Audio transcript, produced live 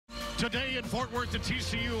Today in Fort Worth, the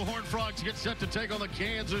TCU Horned Frogs get set to take on the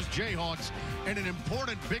Kansas Jayhawks in an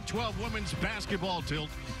important Big 12 women's basketball tilt.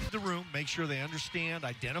 The room, make sure they understand,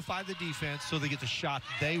 identify the defense so they get the shot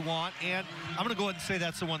they want, and I'm going to go ahead and say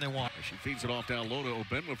that's the one they want. She feeds it off down low to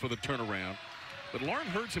Obenma for the turnaround. But Lauren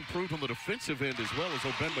Hurd's improved on the defensive end as well as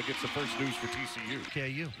Obenma gets the first news for TCU.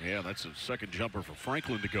 KU. Yeah, that's a second jumper for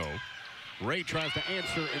Franklin to go. Ray tries to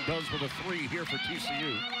answer and does with a three here for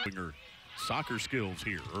TCU. Her soccer skills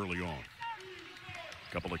here early on.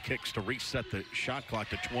 Couple of kicks to reset the shot clock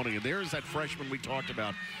to 20. And there's that freshman we talked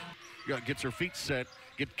about. Gets her feet set,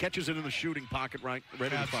 catches it in the shooting pocket, right,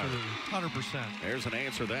 ready to fire. Absolutely, 100%. There's an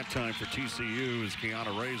answer that time for TCU as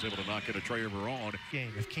Kiana Ray is able to knock it a tray of her own.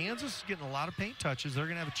 Game. If Kansas is getting a lot of paint touches, they're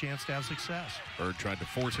going to have a chance to have success. Bird tried to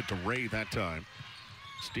force it to Ray that time.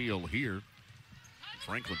 Steal here.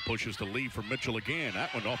 Franklin pushes the lead for Mitchell again.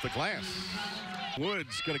 That one off the glass.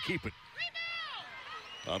 Woods going to keep it.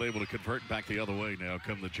 Not able to convert back the other way now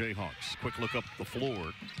come the Jayhawks. Quick look up the floor.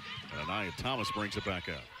 And Anaya Thomas brings it back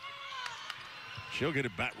out. She'll get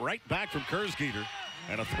it back right back from Kersgeter.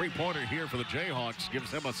 And a three-pointer here for the Jayhawks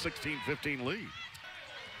gives them a 16-15 lead.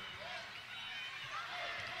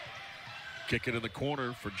 Kick it in the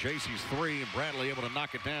corner for JC's three, and Bradley able to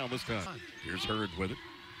knock it down this time. Here's Hurd with it.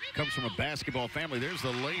 Comes from a basketball family. There's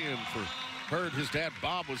the lay-in for Hurd. His dad,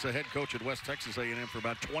 Bob, was the head coach at West Texas A&M for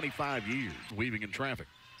about 25 years, weaving in traffic.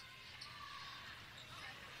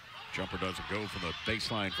 Jumper doesn't go from the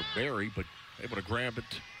baseline for Barry, but able to grab it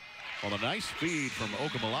on a nice feed from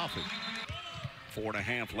Okamalafi.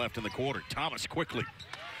 4.5 left in the quarter. Thomas quickly.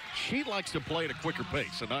 She likes to play at a quicker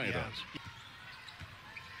pace, and Anaya does.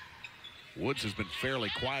 Woods has been fairly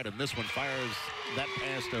quiet, and this one fires that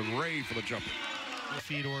pass to Ray for the jumper. The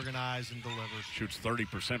feet organized and delivers. Shoots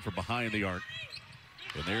 30% from behind the arc.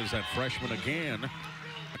 And there's that freshman again.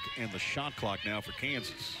 And the shot clock now for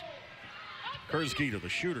Kansas. Kersgeter, the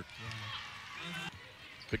shooter.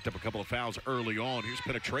 Picked up a couple of fouls early on. Here's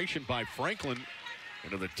penetration by Franklin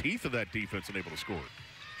into the teeth of that defense and able to score.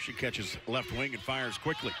 She catches left wing and fires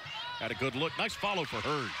quickly. Had a good look. Nice follow for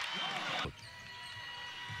Hurd.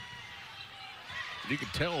 You can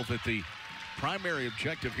tell that the primary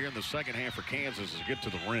objective here in the second half for Kansas is to get to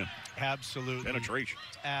the rim. Absolutely. Penetration.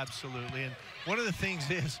 Absolutely. And one of the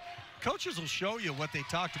things is, coaches will show you what they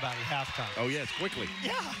talked about at halftime. Oh, yes, quickly.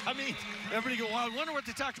 Yeah, I mean, everybody go, well, I wonder what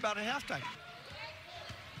they talked about at halftime.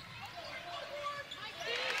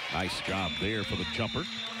 Nice job there for the jumper.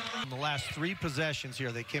 In the last 3 possessions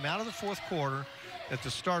here, they came out of the fourth quarter at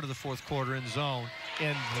the start of the fourth quarter in zone,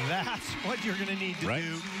 and that's what you're going to need to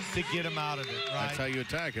do to get them out of it, right? That's how you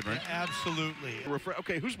attack it, right? Yeah, absolutely.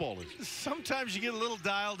 Okay, whose ball is it? Sometimes you get a little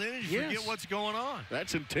dialed in and you forget what's going on.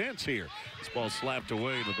 That's intense here. This ball slapped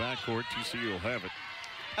away in the backcourt. TCU will have it.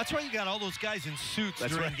 That's why you got all those guys in suits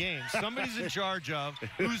during games. Somebody's in charge of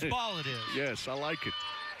whose ball it is. Yes, I like it.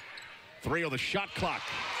 3 on the shot clock.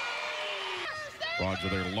 Frogs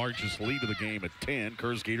with their largest lead of the game at 10.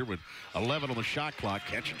 Kersgeter with 11 on the shot clock.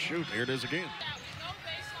 Catch and shoot. There it is again.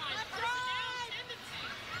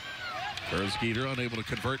 Kersgeter unable to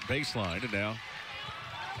convert baseline, and now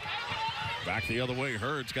back the other way.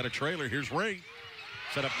 Hurd's got a trailer. Here's Ray.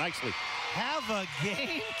 Set up nicely. Have a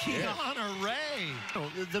game, Kiana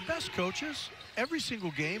Ray. The best coaches, every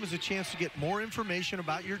single game is a chance to get more information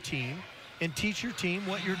about your team and teach your team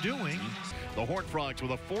what you're doing. The Horned Frogs with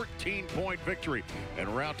a 14-point victory and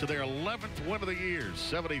route to their 11th win of the year,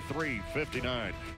 73-59.